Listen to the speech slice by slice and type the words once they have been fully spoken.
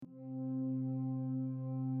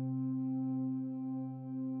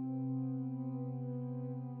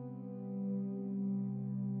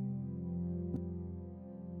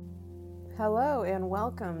Hello and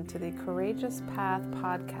welcome to the Courageous Path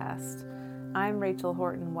podcast. I'm Rachel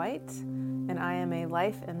Horton White, and I am a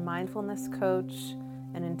life and mindfulness coach,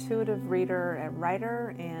 an intuitive reader and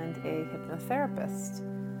writer, and a hypnotherapist.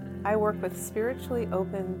 I work with spiritually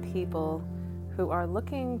open people who are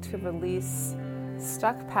looking to release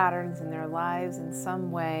stuck patterns in their lives in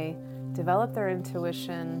some way, develop their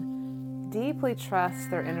intuition, deeply trust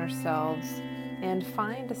their inner selves, and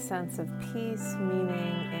find a sense of peace,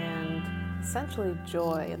 meaning, and essentially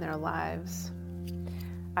joy in their lives.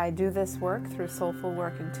 I do this work through Soulful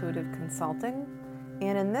Work Intuitive Consulting,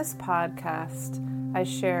 and in this podcast, I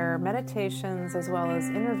share meditations as well as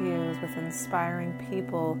interviews with inspiring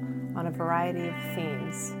people on a variety of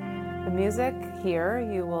themes. The music here,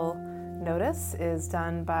 you will notice, is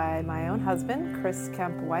done by my own husband, Chris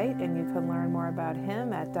Kemp White, and you can learn more about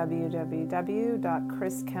him at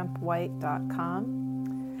www.chriskempwhite.com.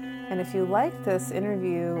 And if you like this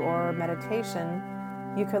interview or meditation,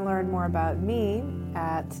 you can learn more about me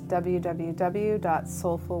at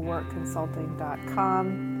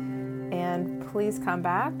www.soulfulworkconsulting.com. And please come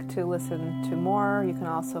back to listen to more. You can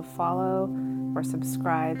also follow or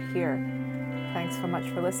subscribe here. Thanks so much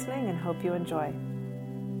for listening and hope you enjoy.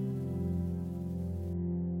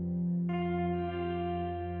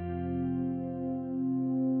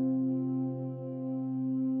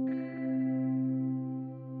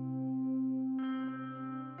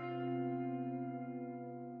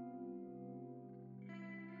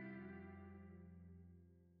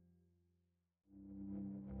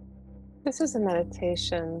 This is a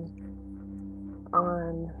meditation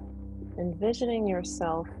on envisioning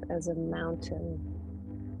yourself as a mountain,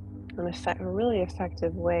 a really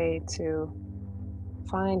effective way to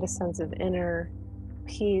find a sense of inner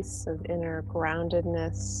peace, of inner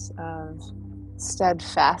groundedness, of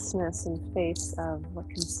steadfastness in face of what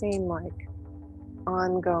can seem like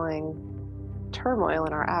ongoing turmoil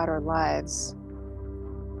in our outer lives.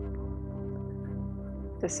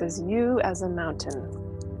 This is you as a mountain.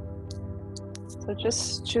 So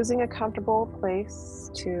just choosing a comfortable place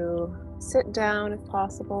to sit down if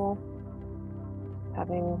possible,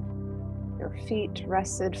 having your feet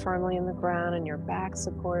rested firmly in the ground and your back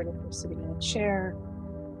supported if you're sitting in a chair,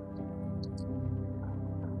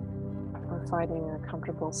 or finding a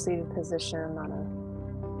comfortable seated position on a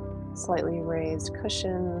slightly raised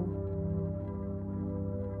cushion.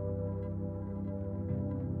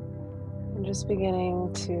 And just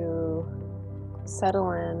beginning to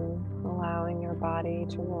settle in, allowing your body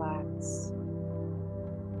to relax.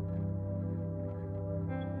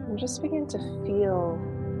 And just begin to feel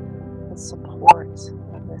the support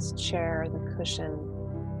of this chair, the cushion,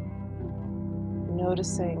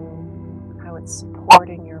 noticing how it's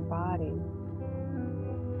supporting your body.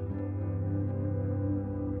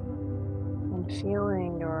 And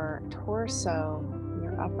feeling your torso,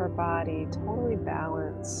 your upper body totally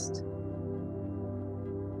balanced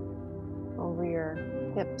over your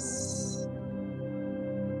hips,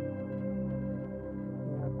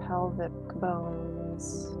 your pelvic bones,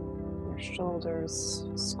 your shoulders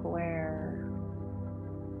square,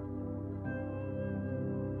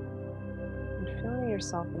 and feeling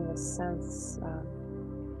yourself in this sense of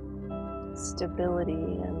stability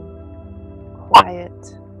and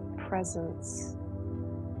quiet presence.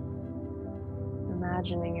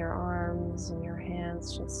 Imagining your arms and your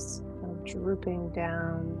hands just kind of drooping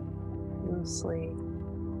down loosely,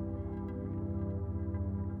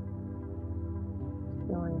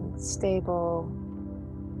 feeling stable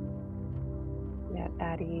yet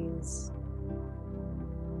at ease.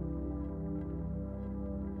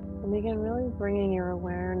 And begin really bringing your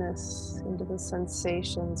awareness into the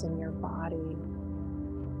sensations in your body.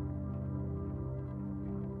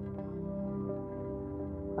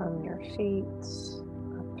 From your feet,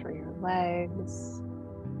 up through your legs,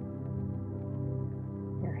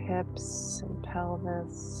 your hips and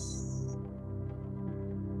pelvis,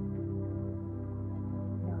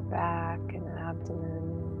 your back and abdomen,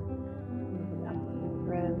 moving up through the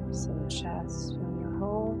ribs and chest, and your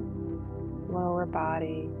whole lower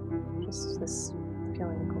body, just this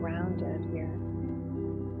feeling grounded here.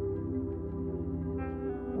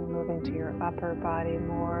 And moving to your upper body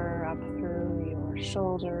more, up through your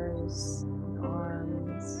shoulders,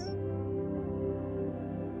 arms,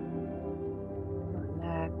 your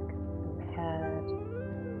neck and head.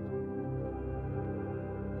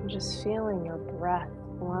 And just feeling your breath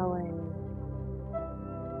flowing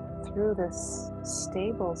through this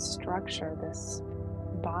stable structure, this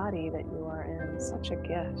body that you are in. Such a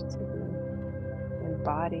gift to be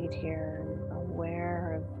embodied here and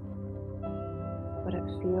aware of what it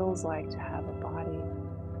feels like to have a body.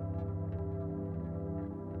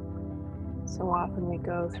 So often we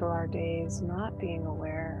go through our days not being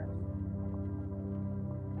aware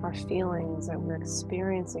of our feelings that we're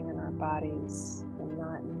experiencing in our bodies and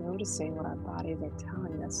not noticing what our bodies are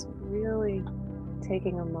telling us. So really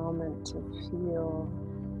taking a moment to feel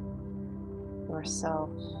yourself,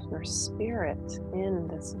 your spirit in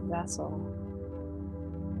this vessel.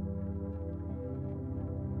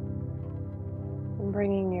 And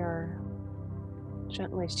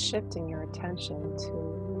gently shifting your attention to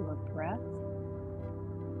your breath.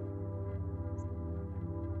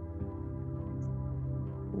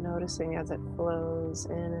 Noticing as it flows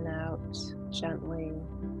in and out gently.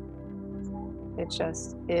 It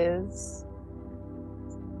just is.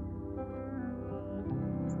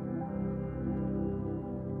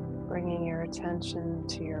 Bringing your attention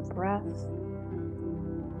to your breath.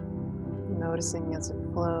 Noticing as it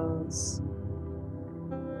flows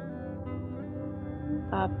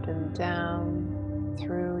up and down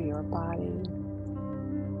through your body.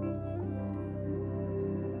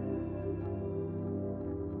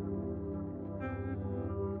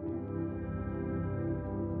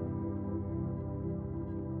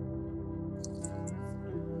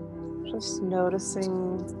 Just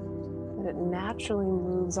noticing that it naturally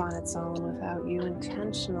moves on its own without you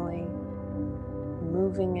intentionally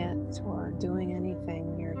moving it or doing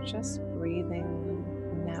anything. You're just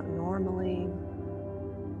breathing now normally,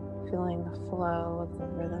 feeling the flow of the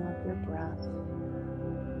rhythm of your breath.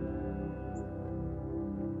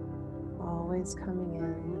 Always coming in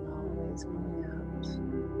and always going out.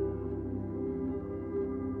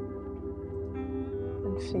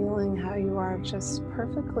 And feeling how you are just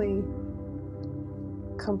perfectly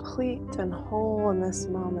complete and whole in this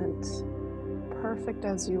moment, perfect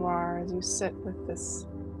as you are, as you sit with this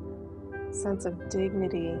sense of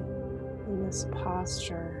dignity in this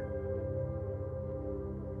posture.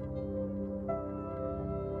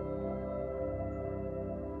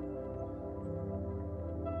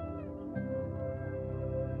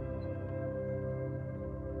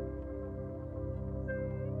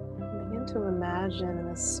 Begin to imagine in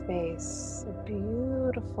this space a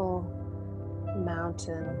beautiful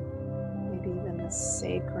mountain, maybe even a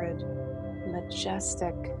sacred,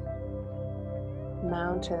 majestic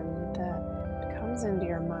mountain that comes into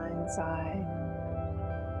your mind's eye.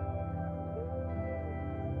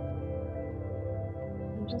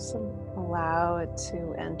 And just allow it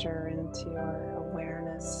to enter into your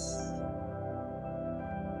awareness,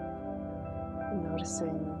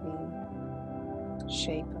 noticing the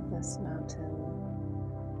shape of this mountain,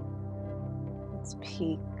 its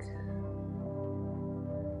peak,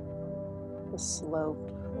 the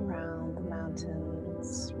slope around the mountain,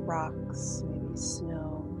 its rocks, maybe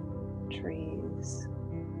snow, trees.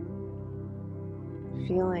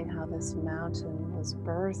 Feeling how this mountain was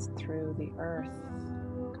birthed through the earth,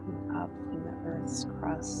 coming up from the earth's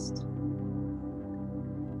crust.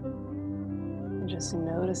 And just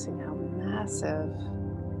noticing how massive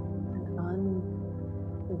and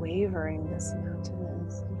unwavering this mountain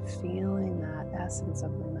is, and feeling that essence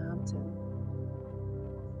of the mountain.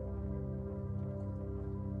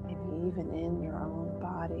 Even in your own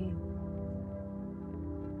body,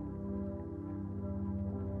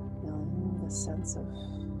 feeling the sense of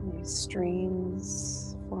maybe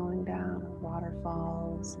streams flowing down, or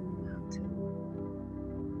waterfalls in the mountain,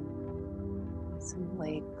 some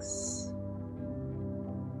lakes.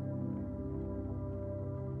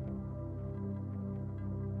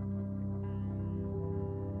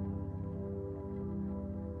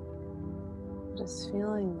 Just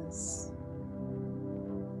feeling this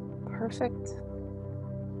perfect,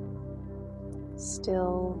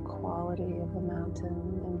 still quality of the mountain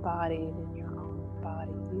embodied in your own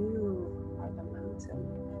body. You are the mountain.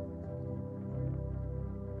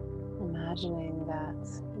 Imagining that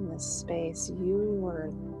in this space you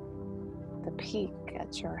were the peak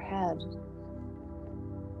at your head,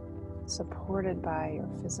 supported by your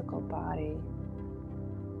physical body.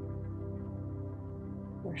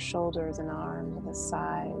 Your shoulders and arms are the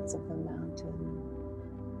sides of the mountain.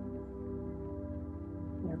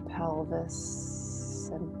 Your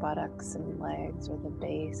pelvis and buttocks and legs are the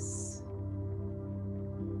base,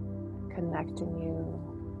 connecting you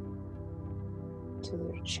to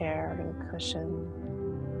your chair, to the cushion.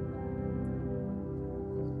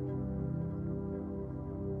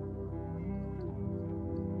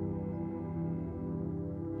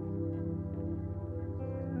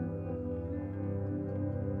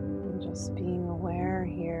 And just being aware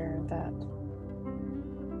here that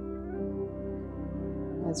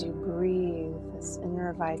as you breathe, this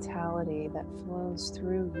inner vitality that flows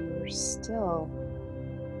through you, you're still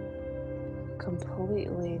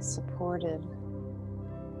completely supported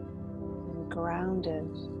and grounded,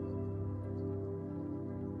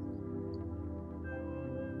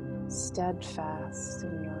 steadfast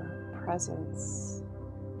in your presence.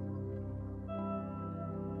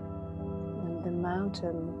 And the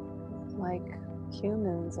mountain, like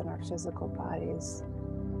humans in our physical bodies,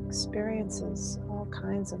 experiences all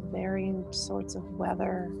kinds of varying sorts of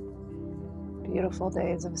weather, beautiful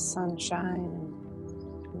days of sunshine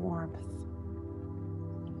and warmth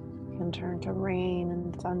can turn to rain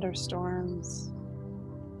and thunderstorms.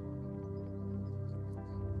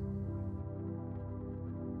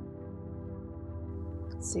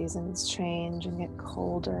 Seasons change and get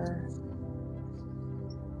colder.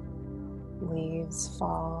 Leaves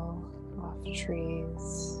fall off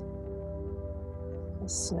trees. The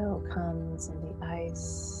snow comes and the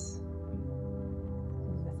ice.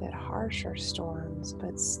 And with it, harsher storms.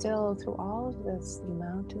 But still, through all of this, the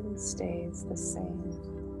mountain stays the same.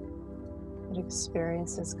 It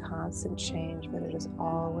experiences constant change, but it is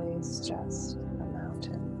always just a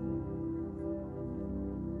mountain.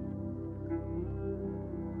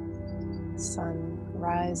 The sun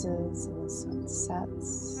rises and the sun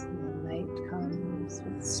sets, and the night comes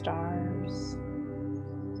with stars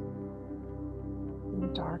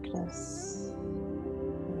and darkness,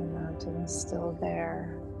 and the mountain is still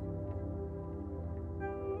there.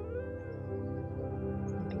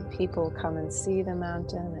 Maybe people come and see the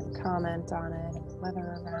mountain and comment on it and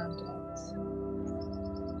weather around it.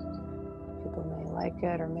 People may like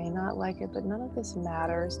it or may not like it, but none of this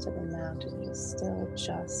matters to the mountain. It is still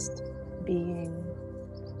just being.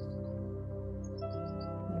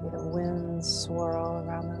 Maybe the winds swirl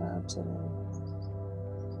around the mountain and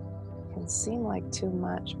it can seem like too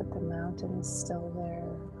much, but the mountain is still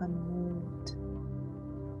there, unmoved.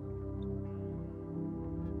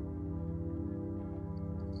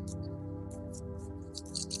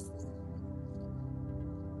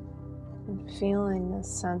 And feeling this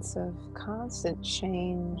sense of constant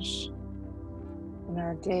change in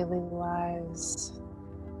our daily lives,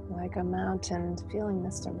 like a mountain, feeling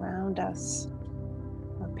this around us,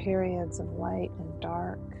 our periods of light and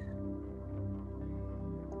dark.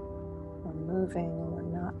 We're moving and we're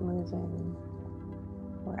not moving.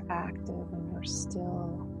 We're active and we're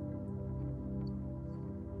still.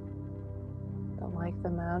 But like the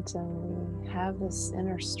mountain, we have this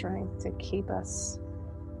inner strength to keep us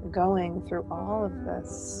going through all of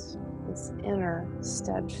this inner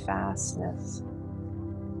steadfastness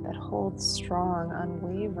that holds strong,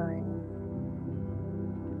 unwavering.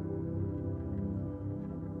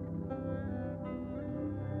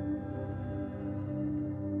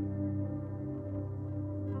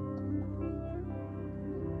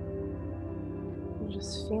 You're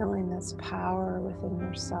just feeling this power within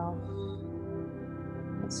yourself,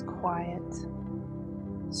 this quiet,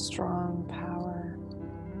 strong power.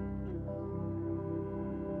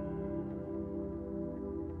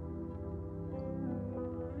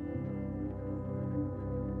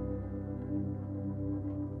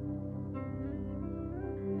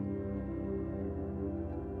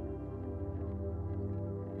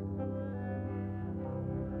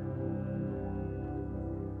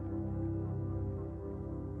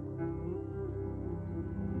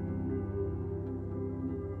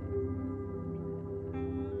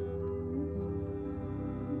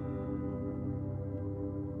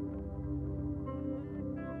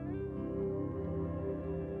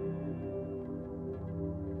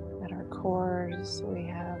 At our cores, we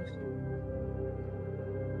have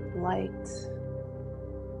light,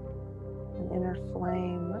 an inner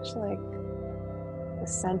flame, much like the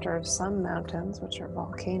center of some mountains, which are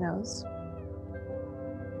volcanoes.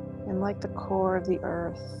 And like the core of the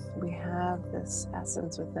earth, we have this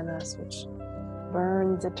essence within us which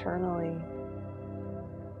burns eternally.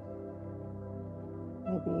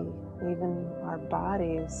 Maybe even our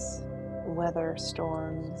bodies weather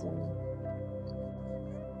storms and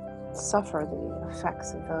suffer the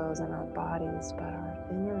effects of those in our bodies, but our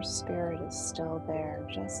inner spirit is still there,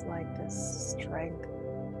 just like this strength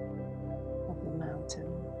of the mountain.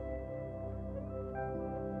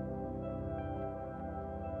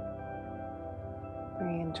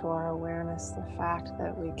 Bring into our awareness the fact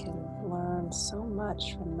that we can learn so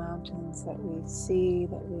much from mountains that we see,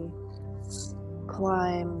 that we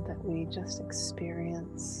climb, that we just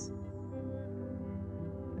experience.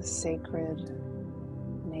 The sacred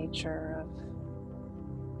nature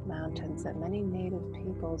of mountains that many native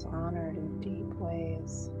peoples honored in deep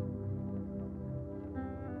ways.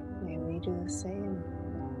 May we do the same.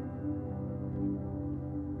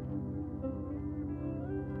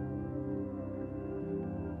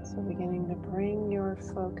 So beginning to bring your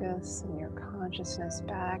focus and your consciousness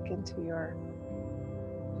back into your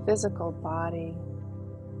physical body,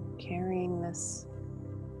 carrying this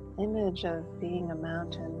image of being a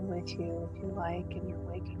mountain with you, if you like, in your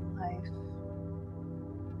waking life.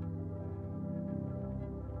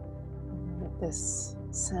 With this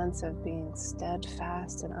sense of being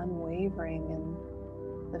steadfast and unwavering in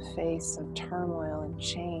the face of turmoil and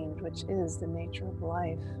change, which is the nature of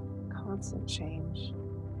life, constant change.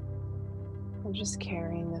 And just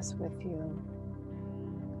carrying this with you.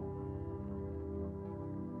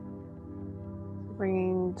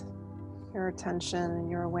 Bringing your attention and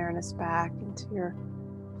your awareness back into your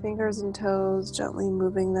fingers and toes, gently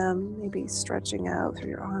moving them, maybe stretching out through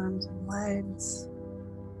your arms and legs.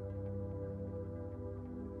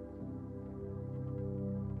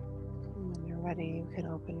 And when you're ready, you can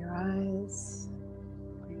open your eyes,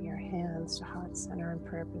 bring your hands to heart center in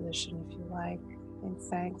prayer position if you like. And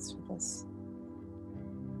thanks for this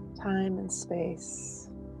time and space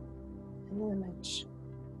and image.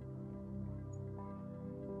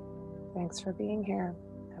 Thanks for being here.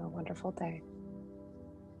 Have a wonderful day.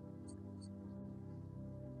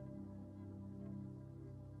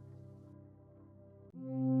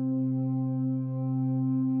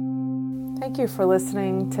 Thank you for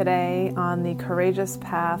listening today on the Courageous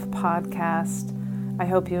Path podcast. I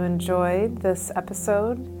hope you enjoyed this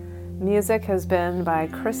episode. Music has been by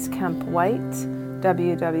Chris Kemp White,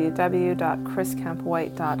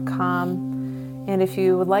 www.chriskempwhite.com. And if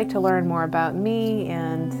you would like to learn more about me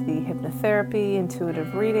and the hypnotherapy,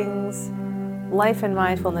 intuitive readings, life and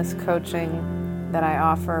mindfulness coaching that I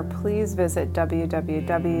offer, please visit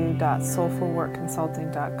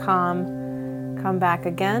www.soulfulworkconsulting.com. Come back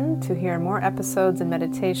again to hear more episodes and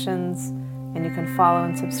meditations, and you can follow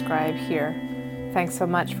and subscribe here. Thanks so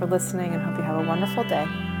much for listening and hope you have a wonderful day.